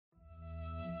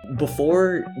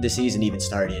before the season even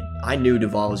started, I knew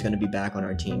Duvall was going to be back on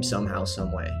our team somehow,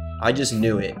 some way. I just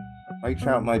knew it. Mike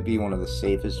Trout might be one of the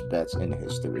safest bets in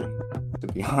history, to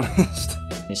be honest.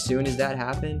 As soon as that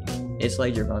happened, it's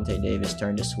like Gervonta Davis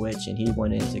turned a switch and he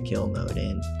went into kill mode.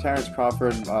 And Terrence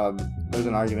Crawford, there's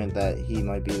an argument that he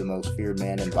might be the most feared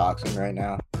man in boxing right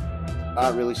now.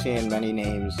 Not really seeing many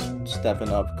names stepping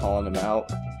up, calling him out.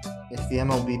 If the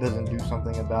MLB doesn't do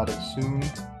something about it soon,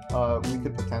 we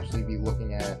could potentially be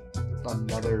looking at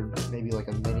another, maybe like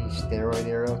a mini steroid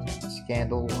era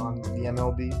scandal on the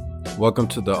MLB. Welcome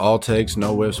to the All Takes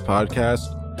No Whiffs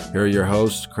podcast. Here are your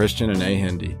hosts, Christian and A.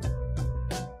 Hindi.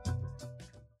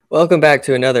 Welcome back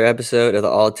to another episode of the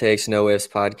All Takes No Whiffs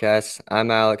podcast.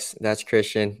 I'm Alex, that's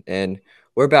Christian, and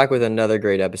we're back with another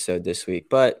great episode this week.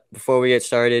 But before we get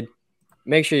started,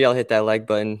 make sure y'all hit that like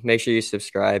button, make sure you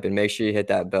subscribe, and make sure you hit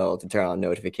that bell to turn on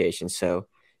notifications so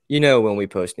you know when we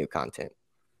post new content.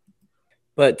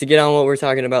 But to get on what we're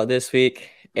talking about this week,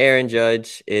 Aaron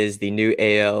Judge is the new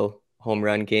AL home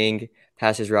run king,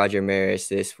 passes Roger Maris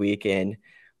this week, and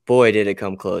boy, did it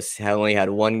come close. He only had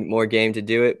one more game to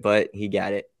do it, but he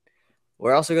got it.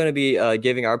 We're also going to be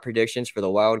giving our predictions for the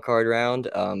wild card round.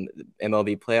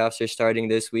 MLB playoffs are starting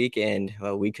this week, and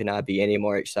we could not be any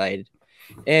more excited.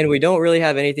 And we don't really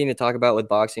have anything to talk about with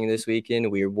boxing this weekend.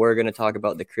 We were going to talk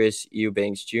about the Chris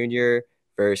Eubanks Jr.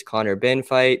 versus Conor Benn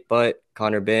fight, but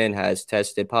Conor Benn has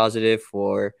tested positive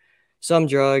for some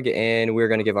drug, and we're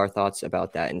going to give our thoughts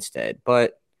about that instead.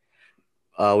 But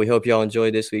we hope y'all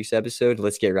enjoyed this week's episode.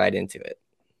 Let's get right into it.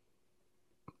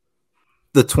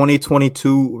 The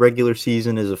 2022 regular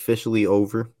season is officially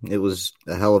over. It was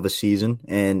a hell of a season,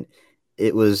 and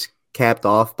it was capped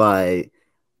off by,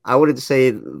 I wouldn't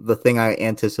say the thing I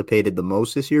anticipated the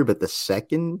most this year, but the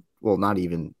second, well, not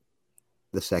even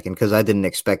the second, because I didn't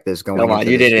expect this going. Come on,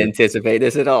 you didn't anticipate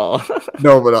this at all.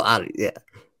 No, but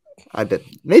I did.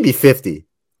 Maybe 50.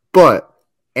 But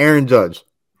Aaron Judge,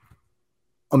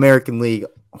 American League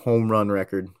home run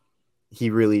record. He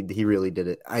really did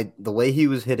it. The way he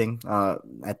was hitting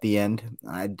at the end,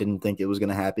 I didn't think it was going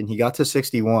to happen. He got to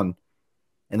 61.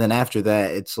 And then after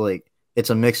that, it's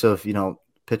a mix of,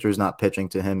 pitchers not pitching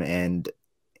to him, and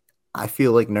I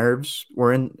feel like nerves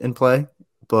were in play,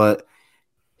 but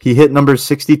he hit number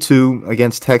 62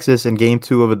 against Texas in game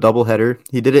 2 of a doubleheader.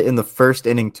 He did it in the first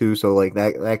inning too, so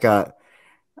that got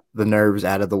the nerves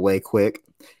out of the way quick.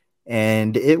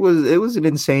 And it was an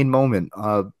insane moment.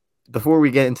 Before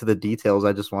we get into the details,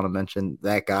 I just want to mention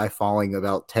that guy falling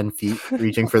about 10 feet,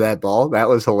 reaching for that ball. That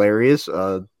was hilarious.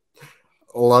 I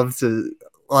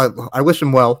wish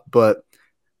him well, but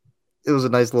it was a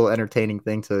nice little entertaining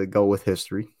thing to go with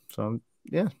history. So,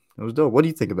 yeah, it was dope. What do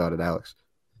you think about it, Alex?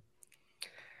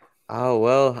 Oh,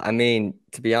 well, I mean,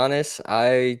 to be honest,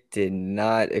 I did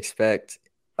not expect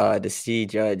to see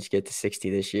Judge get to 60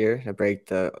 this year to break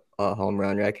the home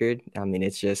run record. I mean,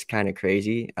 it's just kind of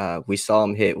crazy. We saw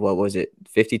him hit,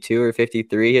 52 or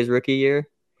 53 his rookie year?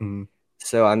 Mm-hmm.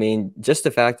 So, I mean, just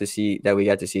the fact that we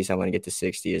got to see someone get to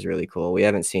 60 is really cool. We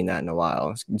haven't seen that in a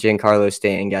while. Giancarlo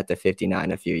Stanton got to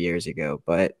 59 a few years ago.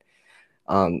 But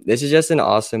this is just an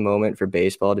awesome moment for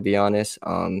baseball, to be honest.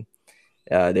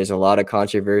 There's a lot of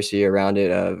controversy around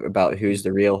it about who's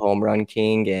the real home run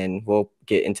king, and we'll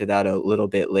get into that a little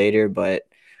bit later. But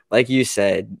like you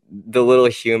said, the little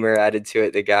humor added to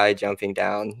it, the guy jumping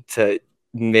down to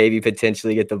maybe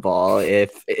potentially get the ball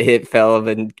if it fell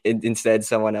and instead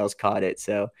someone else caught it.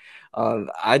 So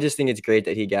I just think it's great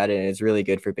that he got it, and it's really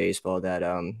good for baseball that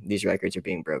these records are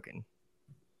being broken.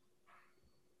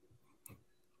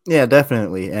 Yeah,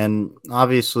 definitely. And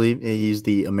obviously, he's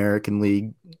the American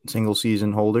League single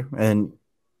season holder. And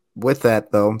with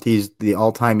that, though, he's the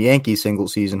all-time Yankee single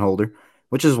season holder,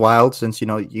 which is wild since,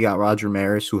 you got Roger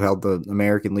Maris, who held the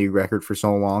American League record for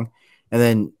so long. And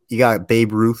then you got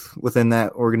Babe Ruth within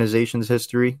that organization's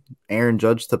history. Aaron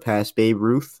Judge to pass Babe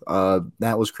Ruth.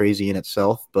 That was crazy in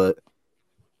itself. But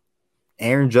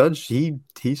Aaron Judge, he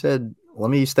said, let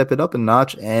me step it up a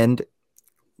notch and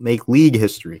make league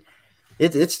history.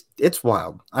 It's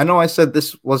wild. I know I said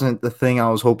this wasn't the thing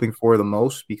I was hoping for the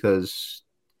most because,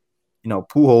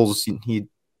 Pujols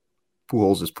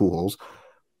is Pujols.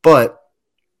 But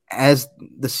as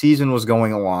the season was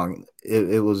going along,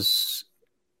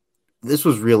 this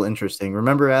was real interesting.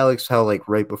 Remember, Alex, how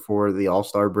right before the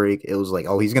All-Star break, it was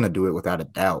oh, he's going to do it without a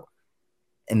doubt.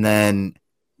 And then,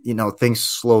 things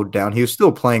slowed down. He was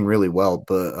still playing really well,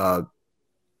 but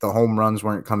the home runs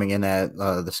weren't coming in at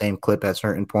the same clip at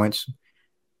certain points.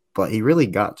 But he really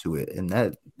got to it, and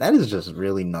that is just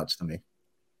really nuts to me.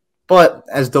 But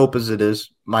as dope as it is,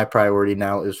 my priority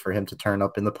now is for him to turn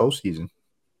up in the postseason.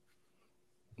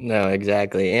 No,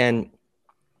 exactly. And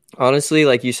Honestly,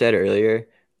 like you said earlier,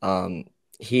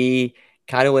 he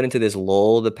kind of went into this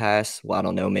lull the past, well, I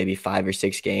don't know, maybe 5 or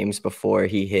 6 games before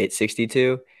he hit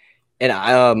 62.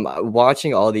 And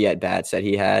watching all the at bats that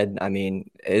he had, I mean,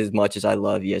 as much as I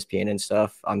love ESPN and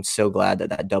stuff, I'm so glad that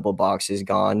that double box is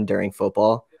gone during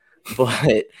football.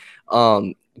 But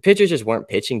pitchers just weren't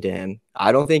pitching to him.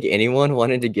 I don't think anyone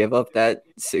wanted to give up that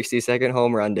 60-second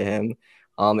home run to him.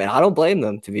 And I don't blame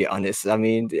them, to be honest. I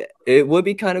mean, it would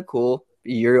be kind of cool.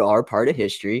 You are part of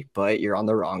history, but you're on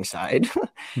the wrong side.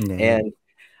 Yeah.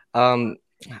 And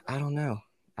I don't know.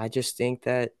 I just think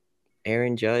that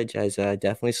Aaron Judge has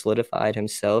definitely solidified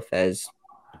himself as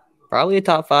probably a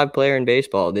top 5 player in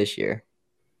baseball this year.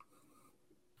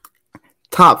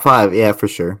 Top 5, yeah, for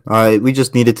sure. We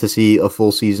just needed to see a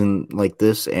full season like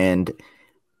this, and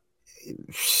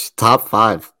top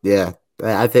 5, yeah.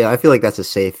 I feel like that's a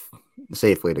safe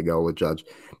way to go with Judge.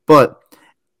 But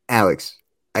Alex,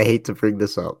 I hate to bring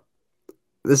this up.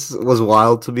 This was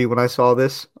wild to me when I saw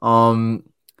this.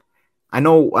 I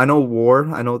know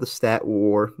WAR. I know the stat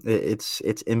WAR. It's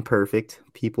imperfect.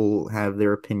 People have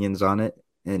their opinions on it,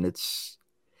 and it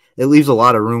leaves a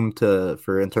lot of room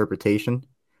for interpretation.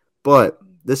 But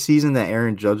this season that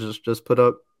Aaron Judge just put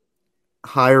up,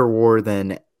 higher WAR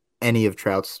than any of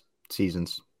Trout's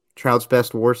seasons. Trout's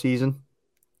best WAR season,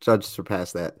 Judge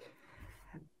surpassed that.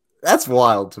 That's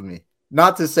wild to me.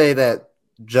 Not to say that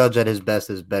Judge at his best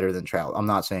is better than Trout. I'm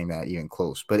not saying that even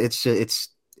close, but it's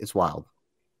wild.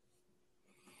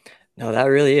 No, that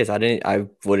really is. I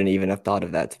wouldn't even have thought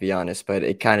of that, to be honest, but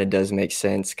it kind of does make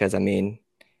sense because, I mean,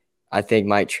 I think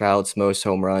Mike Trout's most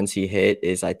home runs he hit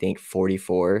is, I think,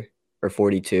 44 or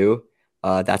 42.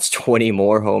 That's 20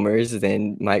 more homers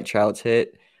than Mike Trout's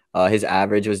hit. His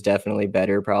average was definitely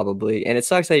better, probably. And it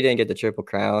sucks that he didn't get the Triple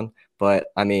Crown, but,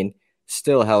 I mean,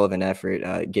 still a hell of an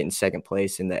effort getting second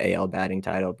place in the AL batting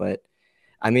title. But,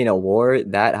 I mean, a WAR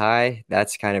that high,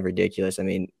 that's kind of ridiculous. I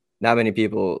mean, not many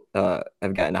people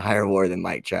have gotten a higher WAR than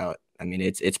Mike Trout. I mean,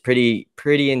 it's pretty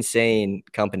insane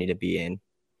company to be in.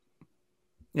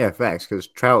 Yeah, facts. Because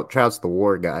Trout's the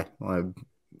WAR guy. When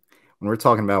we're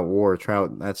talking about WAR,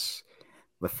 Trout, that's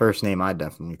the first name I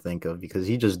definitely think of because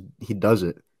he does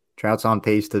it. Trout's on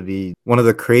pace to be one of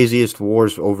the craziest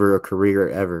WARs over a career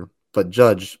ever. But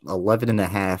Judge,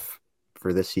 11.5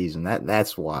 for this season.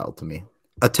 That's wild to me.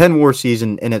 A 10 WAR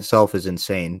season in itself is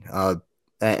insane.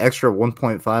 That extra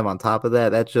 1.5 on top of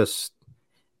that just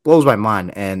blows my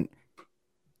mind. And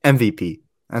MVP.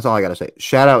 That's all I got to say.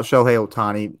 Shout out Shohei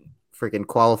Ohtani, freaking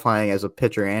qualifying as a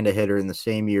pitcher and a hitter in the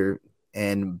same year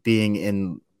and being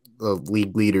in the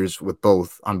league leaders with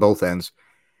on both ends.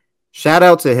 Shout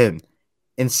out to him.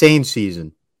 Insane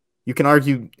season. You can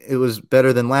argue it was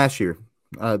better than last year.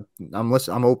 I'm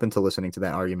open to listening to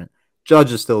that argument.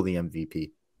 Judge is still the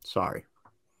MVP. Sorry.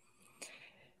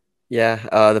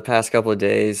 Yeah, the past couple of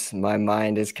days, my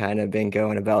mind has kind of been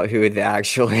going about who the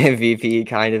actual MVP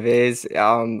kind of is.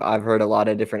 I've heard a lot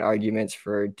of different arguments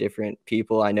for different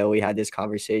people. I know we had this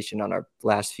conversation on our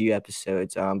last few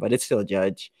episodes, but it's still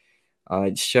Judge.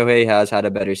 Shohei has had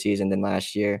a better season than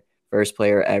last year. First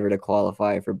player ever to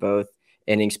qualify for both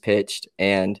innings pitched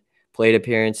and plate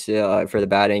appearance for the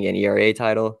batting and ERA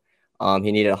title.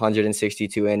 He needed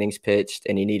 162 innings pitched,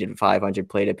 and he needed 500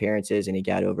 plate appearances, and he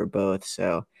got over both.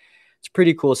 So it's a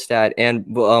pretty cool stat.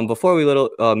 And before we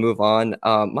move on,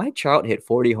 Mike Trout hit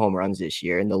 40 home runs this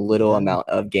year in the little amount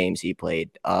of games he played.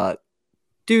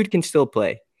 Dude can still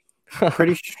play.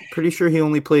 pretty sure he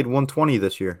only played 120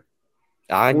 this year.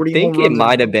 I think it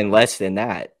might have been less than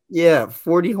that. Yeah,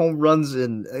 40 home runs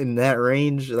in that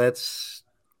range. That's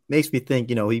makes me think,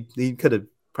 he could have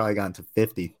probably gotten to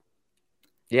 50.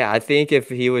 Yeah, I think if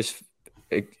he was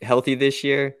healthy this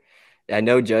year, I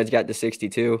know Judge got to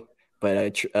 62.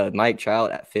 But Mike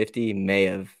Trout at 50 may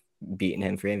have beaten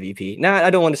him for MVP. Now,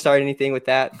 I don't want to start anything with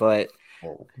that, but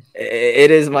it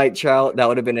is Mike Trout. That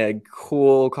would have been a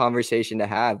cool conversation to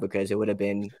have because it would have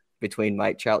been between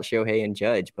Mike Trout, Shohei, and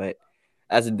Judge. But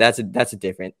that's a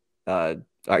different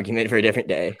argument for a different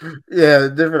day. Yeah, a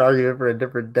different argument for a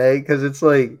different day because it's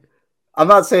like I'm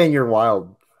not saying you're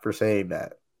wild for saying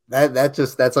that.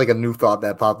 That's like a new thought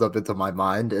that popped up into my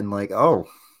mind and like, oh,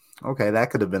 okay,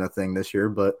 that could have been a thing this year,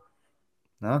 but.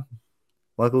 No.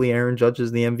 Luckily, Aaron Judge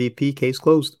is the MVP. Case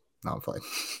closed. No, I'm fine.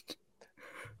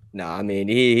 No, I mean,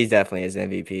 he's definitely his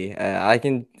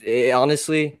MVP.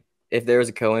 Honestly, if there was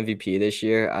a co-MVP this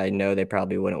year, I know they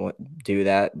probably wouldn't do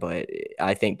that, but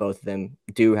I think both of them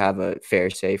do have a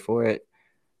fair say for it.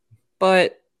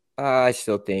 But I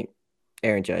still think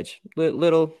Aaron Judge,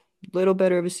 little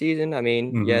better of a season. I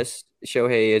mean, Yes,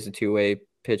 Shohei is a two-way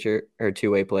pitcher or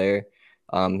two-way player.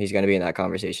 He's going to be in that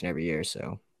conversation every year,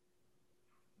 so.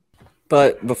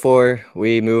 But before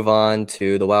we move on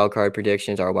to the wild card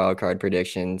predictions,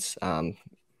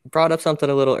 brought up something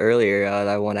a little earlier that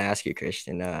I want to ask you,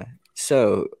 Christian.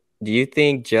 So do you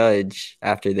think Judge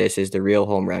after this is the real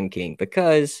home run king?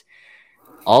 Because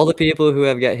all the people who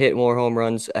have got hit more home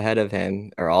runs ahead of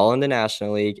him are all in the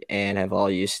National League and have all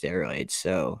used steroids.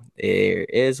 So it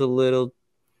is a little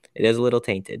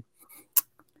tainted.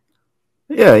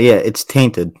 Yeah, it's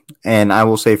tainted, and I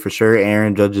will say for sure,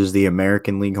 Aaron Judge is the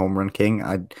American League home run king.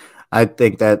 I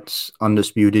think that's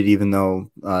undisputed, even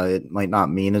though it might not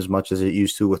mean as much as it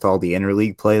used to with all the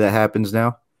interleague play that happens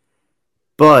now.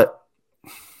 But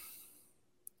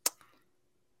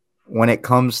when it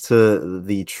comes to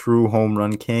the true home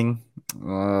run king,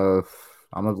 I'm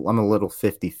a little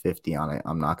 50-50 on it.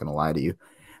 I'm not going to lie to you,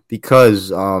 because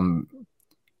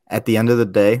at the end of the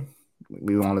day,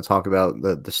 we want to talk about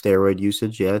the steroid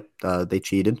usage. Yeah, they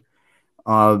cheated.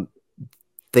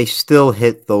 They still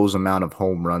hit those amount of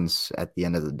home runs at the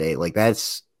end of the day. Like,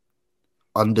 that's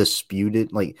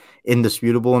undisputed, like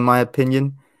indisputable in my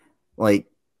opinion. Like,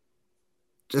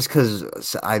 just because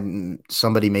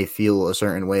somebody may feel a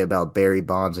certain way about Barry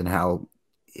Bonds and how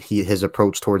his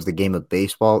approach towards the game of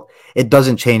baseball, it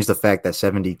doesn't change the fact that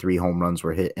 73 home runs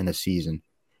were hit in a season.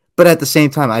 But at the same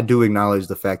time, I do acknowledge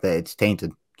the fact that it's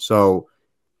tainted. So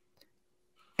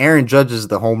Aaron Judge is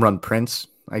the home run prince,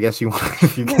 I guess you want.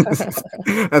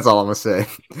 That's all I'm gonna say.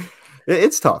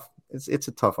 It's tough. It's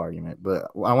a tough argument, but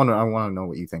I want to know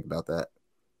what you think about that.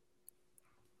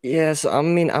 Yeah, so I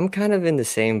mean, I'm kind of in the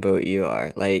same boat you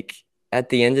are. Like, at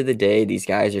the end of the day, these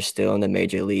guys are still in the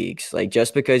major leagues. Like,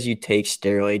 just because you take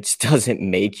steroids doesn't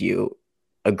make you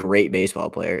a great baseball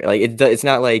player. Like, it's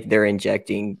not like they're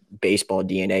injecting baseball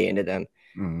DNA into them.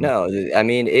 No, I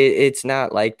mean, it's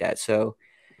not like that. So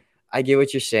I get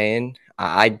what you're saying.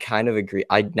 I kind of agree.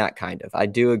 I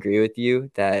do agree with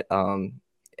you that,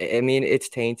 I mean, it's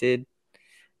tainted.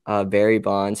 Barry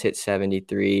Bonds hit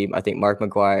 73. I think Mark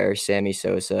McGwire, Sammy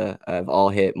Sosa have all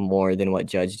hit more than what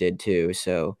Judge did too.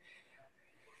 So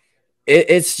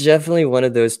it's definitely one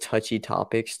of those touchy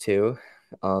topics too.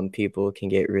 People can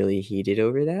get really heated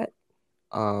over that.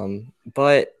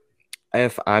 But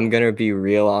if I'm gonna be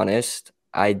real honest,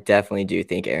 I definitely do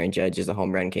think Aaron Judge is a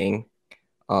home run king.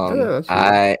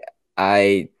 I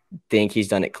think he's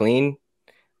done it clean.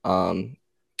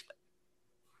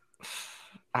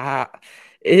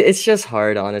 It's just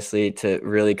hard, honestly, to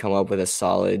really come up with a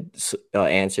solid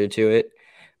answer to it.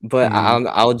 But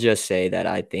I'll just say that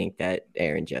I think that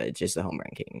Aaron Judge is the home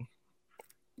run king.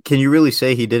 Can you really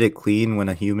say he did it clean when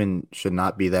a human should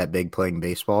not be that big playing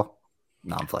baseball?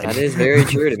 No, I'm playing. That is very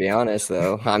true, to be honest,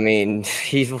 though. I mean,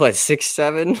 he's what,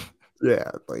 6'7"?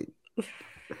 Yeah, like, if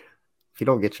you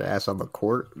don't get your ass on the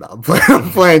court, no,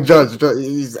 I'm playing Judge.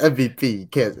 He's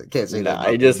MVP. Can't say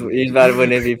that. He's about to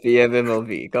win MVP of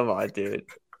MLB. Come on, dude.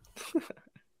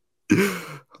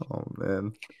 Oh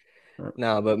man.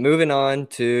 No, but moving on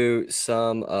to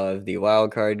some of the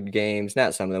wild card games.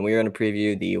 Not some of them. We're going to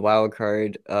preview the wild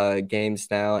card games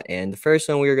now, and the first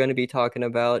one we're going to be talking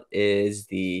about is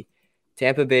the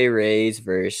Tampa Bay Rays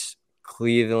versus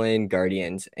Cleveland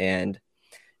Guardians, and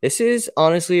this is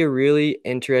honestly a really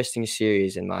interesting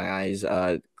series in my eyes.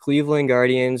 Cleveland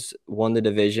Guardians won the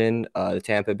division. The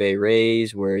Tampa Bay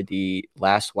Rays were the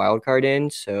last wild card in.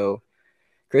 So,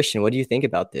 Christian, what do you think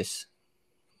about this?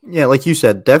 Yeah, like you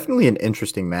said, definitely an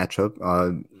interesting matchup.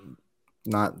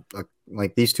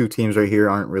 Like these two teams right here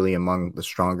aren't really among the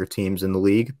stronger teams in the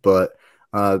league, but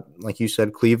like you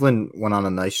said, Cleveland went on a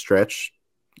nice stretch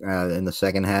in the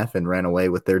second half and ran away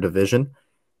with their division.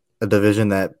 A division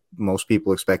that most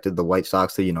people expected the White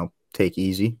Sox to, take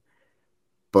easy.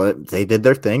 But they did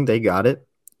their thing. They got it.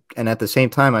 And at the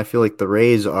same time, I feel like the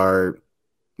Rays are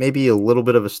maybe a little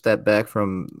bit of a step back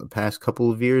from the past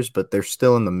couple of years, but they're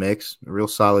still in the mix. A real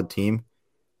solid team.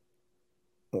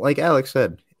 Like Alex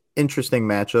said, interesting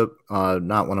matchup.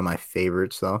 Not one of my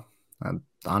favorites, though.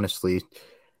 Honestly,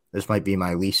 this might be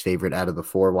my least favorite out of the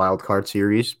 4 wild card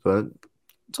series, but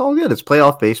it's all good. It's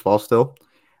playoff baseball still.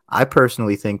 I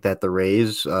personally think that the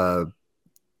Rays are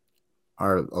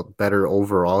better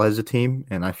overall as a team,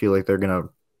 and I feel like they're going to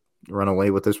run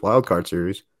away with this wild card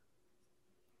series.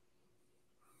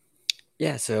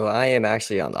 Yeah, so I am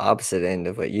actually on the opposite end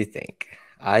of what you think.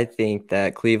 I think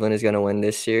that Cleveland is going to win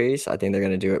this series. I think they're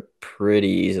going to do it pretty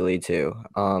easily too.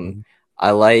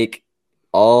 I like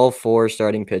all 4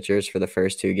 starting pitchers for the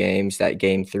first 2 games. That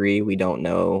game 3, we don't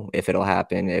know if it'll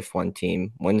happen if one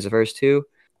team wins the first 2.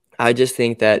 I just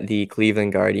think that the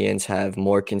Cleveland Guardians have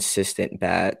more consistent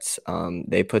bats.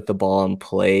 They put the ball in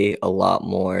play a lot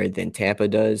more than Tampa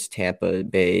does. Tampa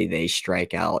Bay, they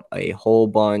strike out a whole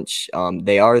bunch.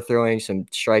 They are throwing some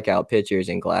strikeout pitchers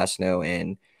in Glasnow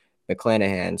and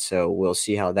McClanahan, so we'll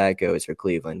see how that goes for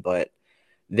Cleveland. But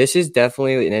this is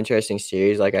definitely an interesting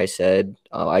series. Like I said,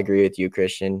 I agree with you,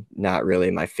 Christian. Not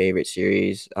really my favorite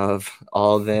series of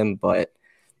all of them, but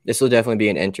this will definitely be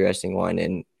an interesting one,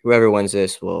 and whoever wins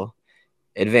this will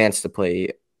advance to play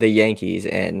the Yankees,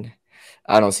 and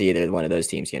I don't see either one of those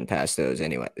teams getting past those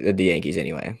anyway. The Yankees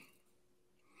anyway.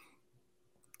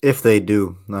 If they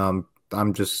do,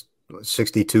 I'm just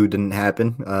 62 didn't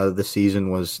happen. The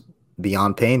season was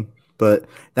beyond pain, but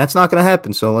that's not going to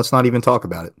happen. So let's not even talk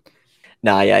about it.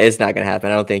 Nah, yeah, it's not going to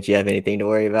happen. I don't think you have anything to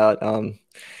worry about.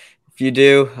 If you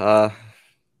do, I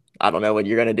don't know what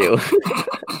you're going to do.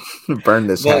 Burn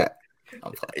this hat.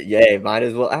 Yeah, might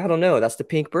as well. I don't know. That's the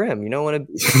pink brim. You don't want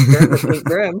to burn the pink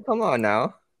brim. Come on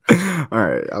now. All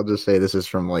right. I'll just say this is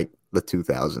from like the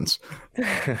 2000s.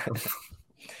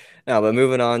 No, but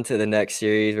moving on to the next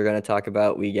series we're going to talk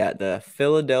about, we got the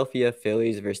Philadelphia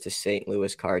Phillies versus the St.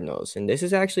 Louis Cardinals. And this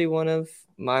is actually one of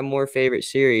my more favorite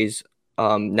series,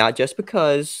 not just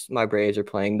because my Braves are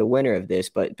playing the winner of this,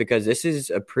 but because this is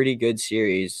a pretty good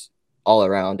series all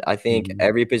around. I think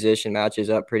every position matches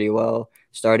up pretty well,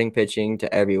 starting pitching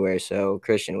to everywhere. So,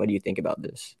 Christian, what do you think about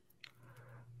this?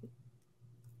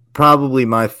 Probably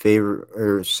my favorite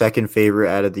or second favorite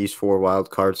out of these 4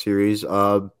 wild card series.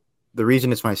 The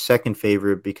reason it's my second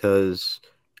favorite because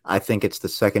I think it's the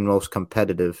second most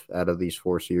competitive out of these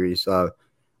 4 series.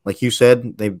 Like you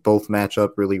said, they both match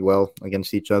up really well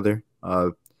against each other.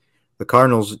 The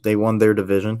Cardinals, they won their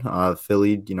division.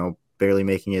 Philly, barely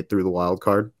making it through the wild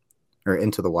card. Or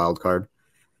into the wild card.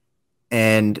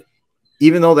 And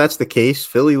even though that's the case,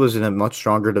 Philly was in a much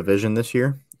stronger division this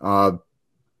year.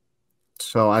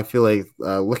 So I feel like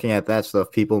looking at that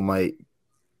stuff, people might,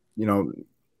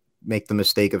 make the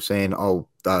mistake of saying,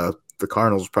 the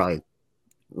Cardinals probably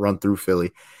run through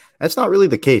Philly. That's not really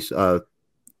the case.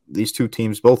 These two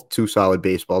teams, both 2 solid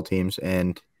baseball teams.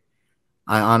 And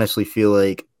I honestly feel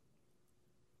like,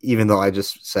 even though I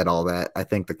just said all that, I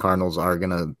think the Cardinals are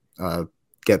going to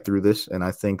get through this, and I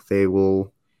think they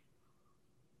will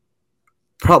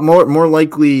more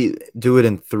likely do it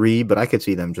in 3, but I could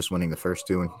see them just winning the first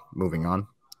 2 and moving on.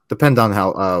 Depends on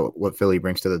how what Philly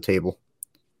brings to the table.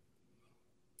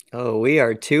 Oh, we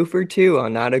are 2 for 2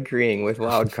 on not agreeing with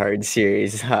wild card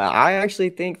series. I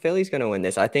actually think Philly's going to win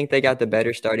this. I think they got the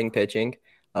better starting pitching.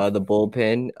 The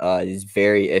bullpen is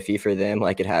very iffy for them,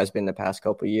 like it has been the past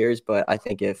couple of years, but I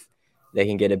think if they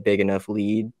can get a big enough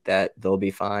lead that they'll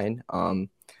be fine.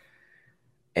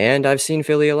 And I've seen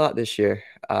Philly a lot this year.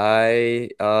 I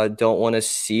don't want to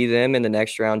see them in the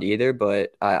next round either,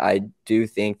 but I do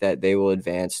think that they will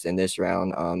advance in this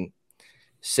round.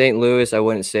 St. Louis, I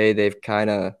wouldn't say they've kind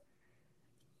of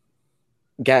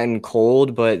gotten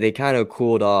cold, but they kind of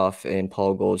cooled off in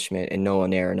Paul Goldschmidt and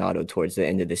Nolan Arenado towards the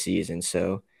end of the season.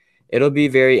 So it'll be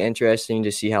very interesting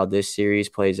to see how this series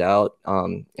plays out,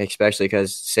 especially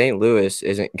because St. Louis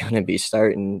isn't going to be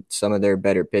starting some of their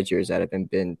better pitchers that have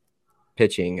been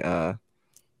pitching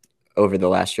over the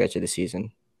last stretch of the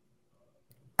season.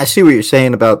 I see what you're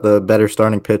saying about the better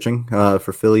starting pitching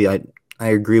for Philly. I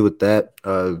agree with that.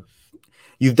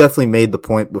 You've definitely made the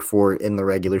point before in the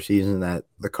regular season that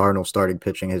the Cardinals starting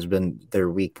pitching has been their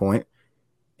weak point.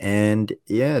 And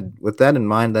yeah, with that in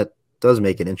mind, that does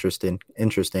make it interesting.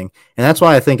 And that's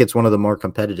why I think it's one of the more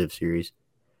competitive series.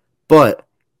 But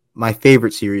my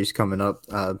favorite series coming up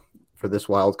for this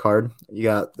wild card, you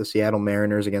got the Seattle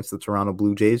Mariners against the Toronto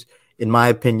Blue Jays. In my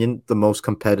opinion, the most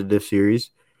competitive series.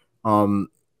 On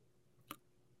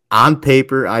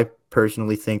paper, I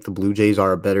personally think the Blue Jays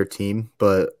are a better team,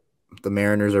 but the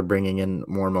Mariners are bringing in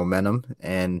more momentum.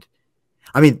 And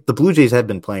I mean, the Blue Jays have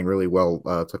been playing really well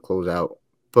to close out,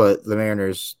 but the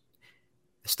Mariners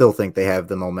still think they have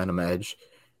the momentum edge.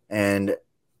 And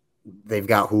they've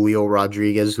got Julio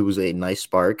Rodriguez, who's a nice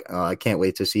spark. I can't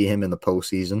wait to see him in the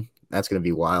postseason. That's going to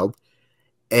be wild.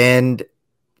 And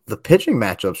the pitching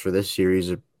matchups for this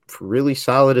series are really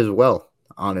solid as well.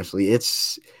 Honestly,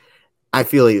 I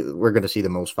feel like we're going to see the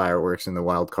most fireworks in the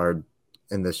wild card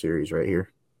in this series right here.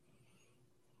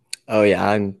 Oh yeah,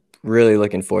 I'm really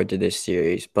looking forward to this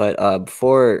series. But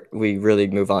before we really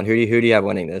move on, who do you have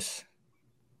winning this?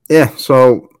 Yeah,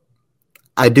 so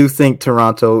I do think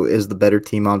Toronto is the better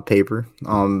team on paper.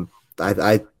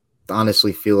 I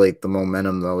honestly feel like the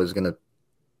momentum though is going to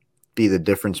be the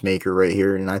difference maker right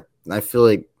here, and I feel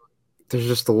like there's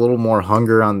just a little more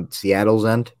hunger on Seattle's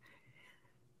end.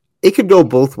 it could go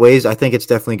both ways. I think it's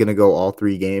definitely going to go all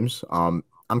 3 games. I'm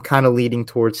kind of leading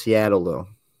towards Seattle, though,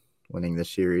 winning this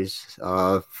series.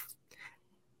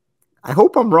 I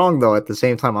hope I'm wrong, though, at the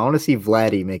same time. I want to see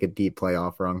Vladdy make a deep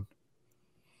playoff run.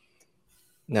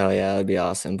 No, yeah, that'd be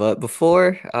awesome. But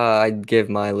before I give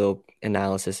my little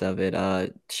analysis of it,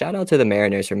 shout out to the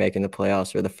Mariners for making the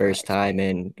playoffs for the first time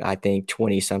in, I think,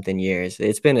 20-something years.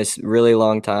 It's been a really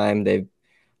long time. They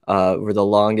were the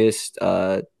longest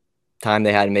time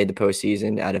they hadn't made the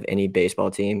postseason out of any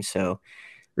baseball team. So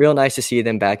real nice to see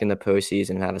them back in the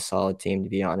postseason and have a solid team, to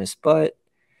be honest. But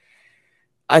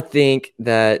I think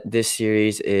that this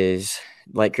series is,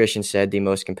 like Christian said, the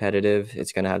most competitive.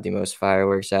 It's going to have the most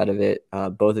fireworks out of it.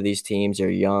 Both of these teams are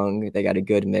young. They got a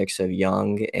good mix of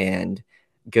young and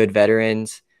good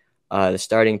veterans. The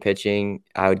starting pitching,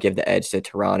 I would give the edge to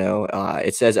Toronto.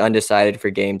 It says undecided for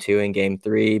game 2 and game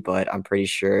 3, but I'm pretty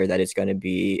sure that it's going to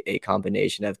be a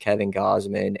combination of Kevin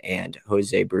Gausman and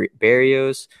Jose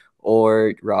Barrios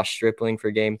or Ross Stripling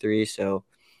for game 3. So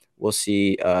we'll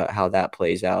see how that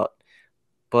plays out.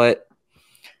 But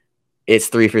it's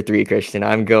 3 for 3, Christian.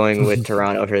 I'm going with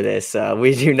Toronto for this.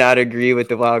 We do not agree with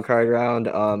the wild card round.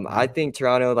 I think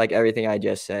Toronto, like everything I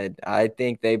just said, I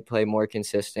think they play more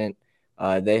consistent.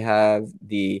 They have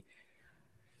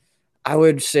I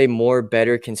would say, more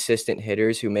better consistent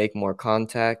hitters who make more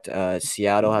contact.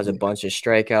 Seattle has a bunch of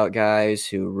strikeout guys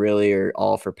who really are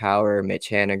all for power. Mitch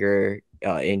Haniger,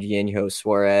 Eugenio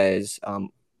Suarez,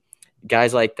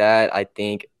 guys like that, I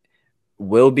think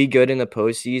will be good in the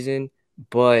postseason,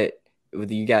 but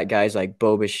you got guys like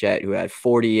Bo Bichette who had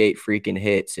 48 freaking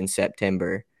hits in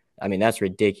September. I mean, that's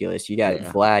ridiculous. You got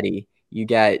Vladdy. You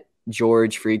got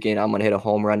George freaking, I'm going to hit a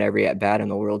home run every at bat in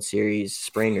the World Series,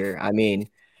 Springer. I mean,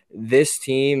 this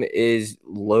team is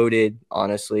loaded,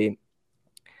 honestly.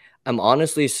 I'm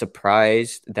honestly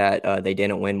surprised that they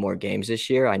didn't win more games this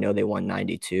year. I know they won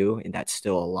 92, and that's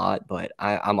still a lot, but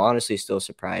I'm honestly still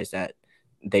surprised that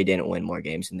they didn't win more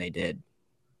games than they did.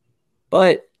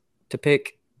 But to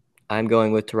pick, I'm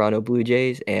going with Toronto Blue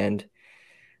Jays, and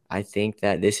I think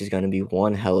that this is going to be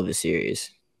one hell of a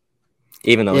series,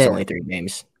 even though it's only 3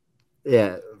 games.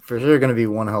 Yeah, for sure going to be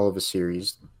one hell of a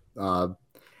series.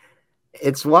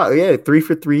 It's 3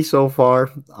 for 3 so far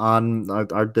on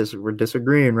we're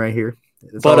disagreeing right here.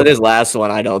 But this last one,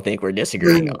 I don't think we're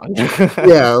disagreeing on.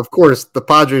 Yeah, of course, the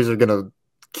Padres are going to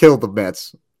kill the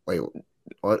Mets. Wait,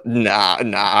 what? Nah.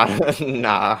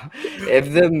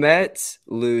 If the Mets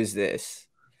lose this,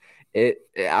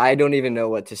 I don't even know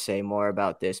what to say more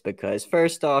about this, because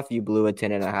first off, you blew a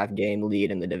 10.5 game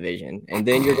lead in the division, and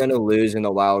then you're going to lose in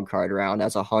the wild card round.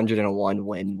 That's a 101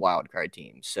 win wild card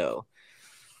team. So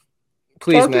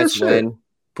please, Mets win.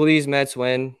 Please, Mets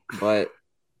win. But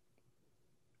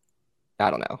I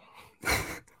don't know.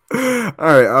 All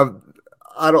right.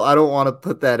 I don't want to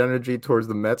put that energy towards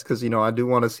the Mets because, I do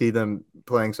want to see them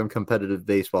playing some competitive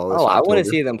baseball. I want to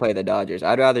see them play the Dodgers.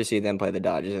 I'd rather see them play the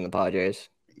Dodgers than the Padres.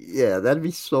 Yeah, that'd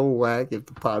be so whack if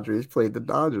the Padres played the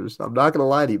Dodgers. I'm not going to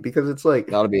lie to you, because it's like...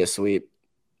 That'll be a sweep.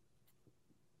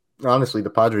 Honestly, the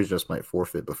Padres just might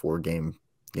forfeit before game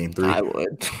 3. I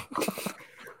would.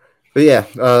 But yeah,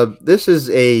 this is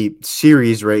a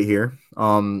series right here.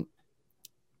 The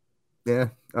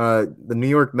New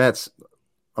York Mets,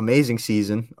 amazing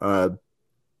season, but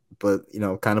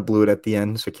kind of blew it at the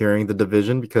end, securing the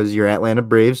division because your Atlanta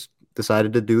Braves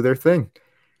decided to do their thing,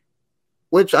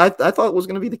 which I thought was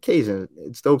going to be the case, and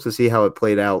it's dope to see how it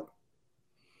played out,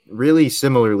 really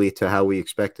similarly to how we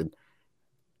expected.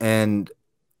 And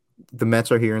the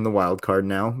Mets are here in the wild card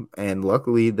now, and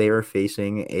luckily they are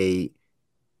facing a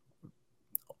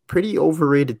pretty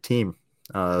overrated team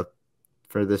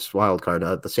for this wild card.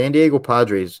 The San Diego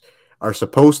Padres are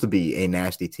supposed to be a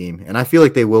nasty team, and I feel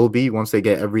like they will be once they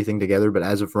get everything together, but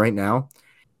as of right now,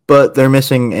 they're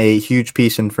missing a huge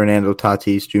piece in Fernando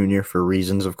Tatis Jr. for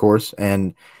reasons, of course,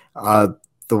 and the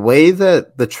way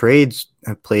that the trades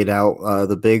have played out,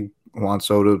 the big Juan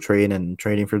Soto trade and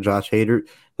trading for Josh Hader,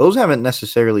 those haven't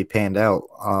necessarily panned out.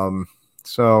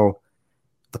 So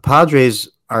the Padres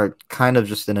are kind of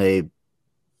just in a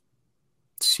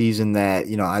season that,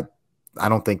 I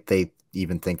don't think they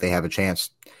even think they have a chance.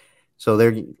 So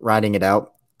they're riding it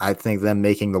out. I think them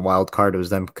making the wild card was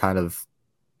them kind of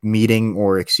meeting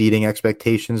or exceeding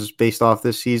expectations based off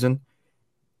this season.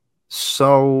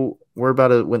 So we're about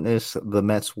to witness the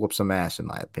Mets whoop some ass, in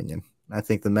my opinion. I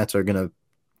think the Mets are going to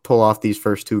pull off these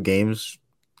first 2 games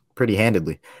pretty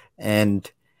handedly. And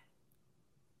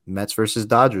Mets versus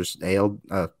Dodgers,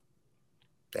 NLDS.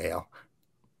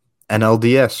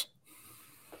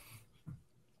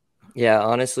 Yeah,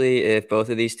 honestly, if both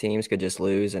of these teams could just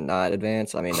lose and not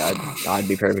advance, I mean, I'd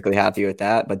be perfectly happy with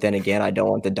that. But then again, I don't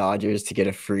want the Dodgers to get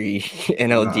a free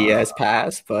NLDS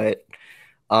pass. But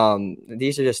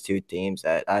these are just two teams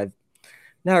that I've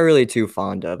not really too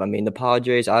fond of. I mean, the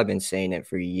Padres, I've been saying it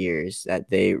for years that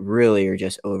they really are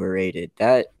just overrated.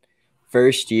 That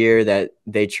first year that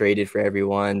they traded for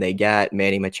everyone, they got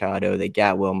Manny Machado, they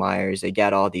got Will Myers, they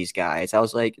got all these guys. I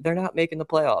was like, they're not making the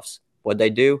playoffs. What'd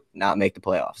they do? Not make the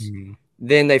playoffs.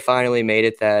 Then they finally made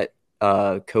it that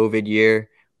COVID year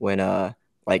when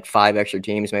like 5 extra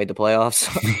teams made the playoffs.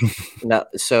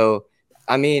 So,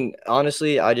 I mean,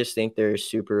 honestly, I just think they're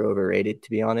super overrated, to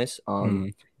be honest.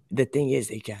 The thing is,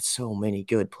 they got so many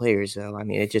good players, though. I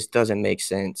mean, it just doesn't make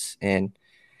sense. And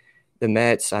the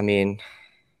Mets, I mean,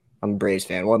 I'm a Braves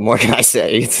fan. What more can I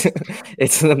say?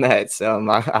 It's the Mets.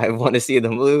 I want to see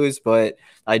them lose, but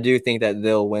I do think that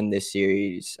they'll win this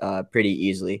series pretty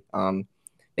easily.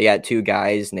 They got 2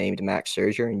 guys named Max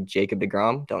Scherzer and Jacob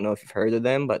deGrom. Don't know if you've heard of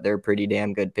them, but they're pretty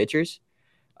damn good pitchers.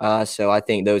 So I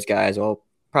think those guys will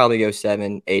probably go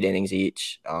 7, 8 innings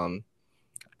each.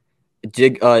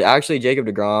 Actually, Jacob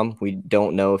deGrom, we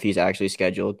don't know if he's actually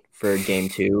scheduled for Game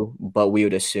 2, but we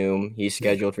would assume he's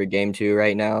scheduled for Game 2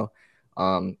 right now.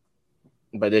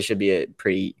 But this should be a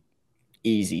pretty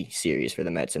easy series for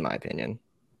the Mets, in my opinion.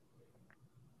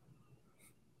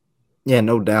 Yeah,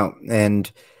 no doubt.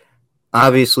 And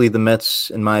obviously the Mets,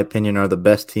 in my opinion, are the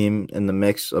best team in the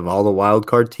mix of all the wild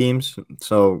card teams.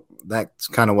 So that's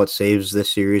kind of what saves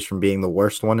this series from being the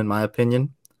worst one, in my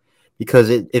opinion, because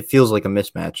it feels like a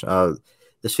mismatch.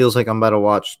 This feels like I'm about to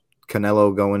watch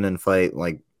Canelo go in and fight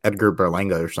like Edgar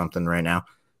Berlanga or something right now.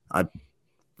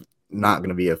 Not going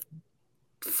to be a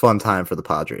fun time for the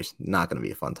Padres. Not going to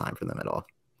be a fun time for them at all.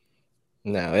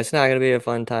 No, it's not going to be a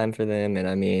fun time for them. And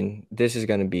I mean, this is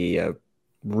going to be a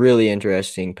really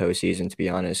interesting postseason, to be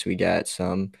honest. We got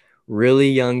some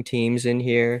really young teams in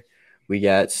here. We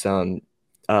got some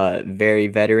very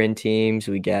veteran teams.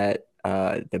 We got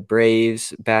the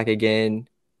Braves back again.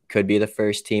 Could be the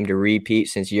first team to repeat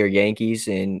since your Yankees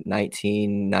in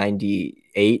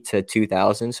 1998 to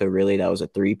 2000. So really that was a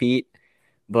three-peat.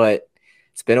 But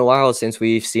it's been a while since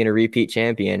we've seen a repeat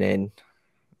champion, and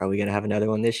are we going to have another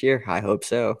one this year? I hope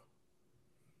so.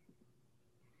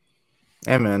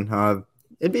 Yeah, man.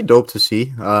 It'd be dope to see.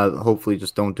 Hopefully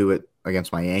just don't do it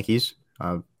against my Yankees.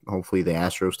 Hopefully the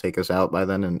Astros take us out by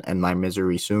then and end my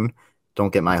misery soon.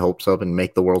 Don't get my hopes up and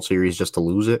make the World Series just to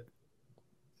lose it.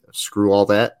 Screw all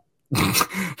that.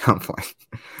 I'm fine.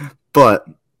 But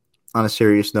on a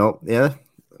serious note, yeah,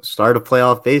 start of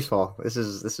playoff baseball. This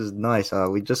is nice.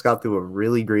 We just got through a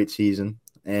really great season,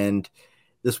 and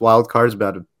this wild card is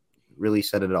about to really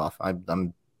set it off. I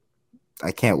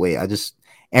can't wait.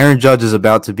 Aaron Judge is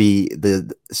about to be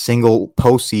the single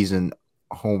postseason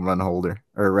home run holder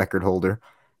or record holder.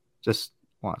 Just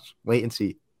watch, wait and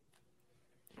see.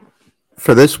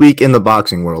 For this week in the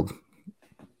boxing world,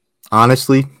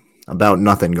 honestly, about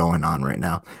nothing going on right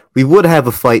now. We would have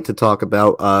a fight to talk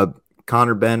about.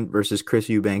 Conor Benn versus Chris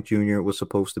Eubank Jr. was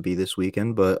supposed to be this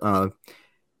weekend, but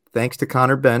thanks to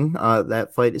Conor Benn,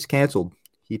 that fight is canceled.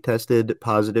 He tested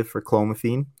positive for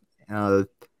clomiphene.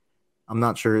 I'm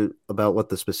not sure about what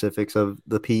the specifics of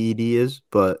the PED is,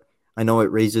 but I know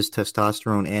it raises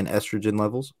testosterone and estrogen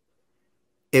levels.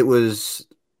 It was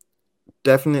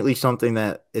definitely something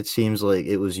that it seems like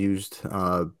it was used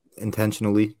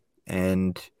intentionally,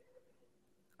 and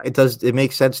it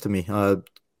makes sense to me.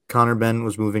 Conor Benn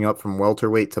was moving up from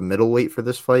welterweight to middleweight for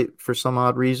this fight for some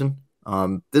odd reason.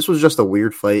 This was just a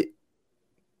weird fight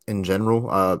in general.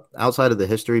 Outside of the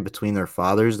history between their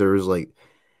fathers, there was like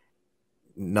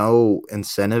no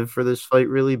incentive for this fight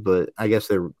really, but I guess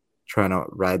they're trying to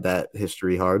ride that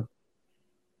history hard.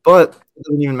 But it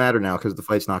doesn't even matter now because the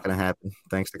fight's not going to happen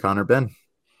thanks to Conor Benn.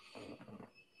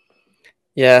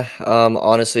 Yeah,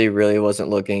 honestly, really wasn't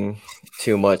looking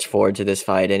too much forward to this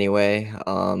fight anyway.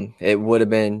 It would have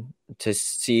been to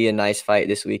see a nice fight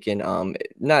this weekend.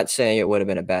 Not saying it would have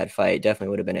been a bad fight.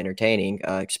 Definitely would have been entertaining,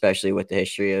 especially with the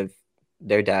history of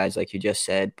their dads, like you just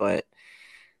said. But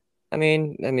I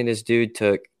mean, this dude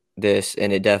took this,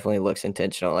 and it definitely looks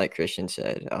intentional, like Christian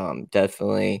said.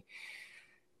 Definitely,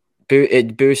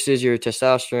 it boosts your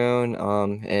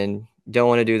testosterone, and don't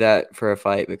want to do that for a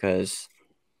fight because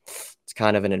it's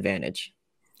kind of an advantage.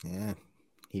 Yeah,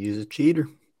 he's a cheater.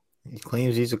 He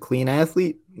claims he's a clean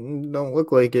athlete. Don't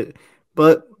look like it.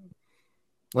 But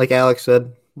like Alex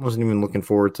said, wasn't even looking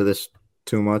forward to this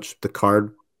too much. The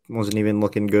card wasn't even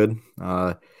looking good.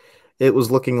 It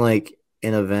was looking like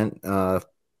an event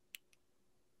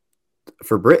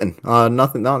for Britain.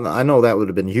 Nothing. I know that would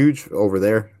have been huge over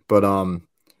there, but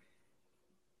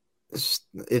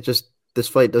this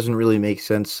fight doesn't really make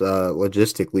sense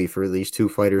logistically for these two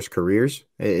fighters' careers.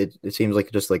 It seems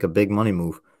like just like a big money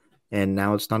move, and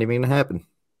now it's not even going to happen.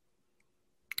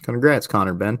 Congrats,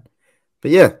 Conor Benn.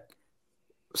 But yeah,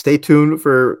 stay tuned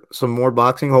for some more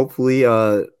boxing. Hopefully,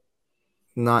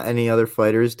 not any other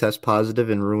fighters test positive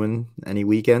and ruin any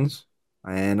weekends.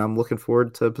 And I'm looking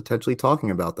forward to potentially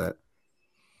talking about that.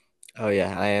 Oh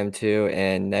yeah, I am too.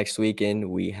 And next weekend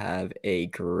we have a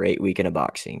great weekend of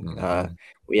boxing. Mhm.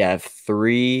 We have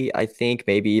 3, I think,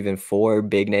 maybe even 4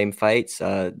 big name fights.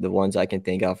 The ones I can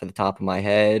think of off the top of my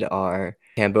head are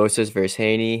Kambosos versus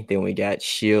Haney. Then we got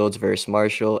Shields versus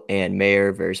Marshall and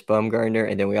Mayer versus Bumgarner.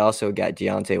 And then we also got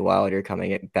Deontay Wilder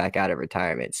coming back out of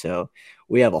retirement. So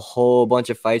we have a whole bunch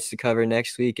of fights to cover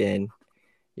next week, and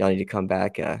y'all need to come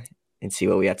back and see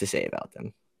what we have to say about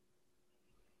them.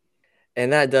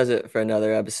 And that does it for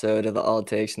another episode of the All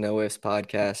Takes No Whiffs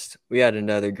podcast. We had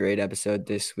another great episode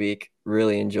this week.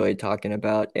 Really enjoyed talking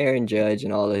about Aaron Judge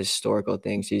and all the historical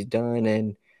things he's done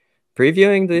and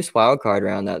previewing this wild card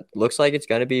round that looks like it's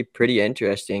going to be pretty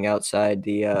interesting outside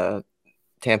the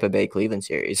Tampa Bay Cleveland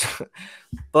series.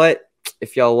 But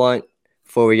if y'all want,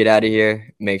 before we get out of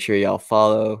here, make sure y'all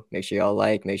follow, make sure y'all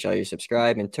like, make sure you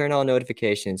subscribe, and turn on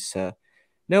notifications to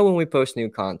know when we post new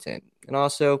content. And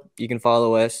also, you can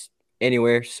follow us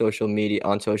anywhere on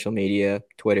social media,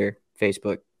 Twitter,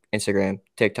 Facebook, Instagram,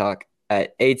 TikTok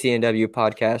at ATNW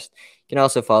Podcast. You can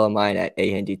also follow mine at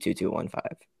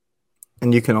ahandy2215.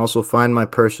 And you can also find my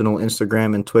personal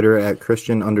Instagram and Twitter at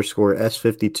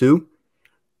Christian_S52.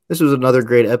 This was another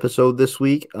great episode this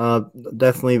week.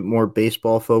 Definitely more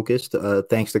baseball focused,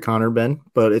 thanks to Conor Benn.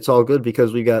 But it's all good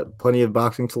because we got plenty of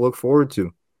boxing to look forward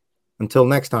to. Until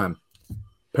next time.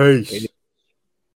 Peace.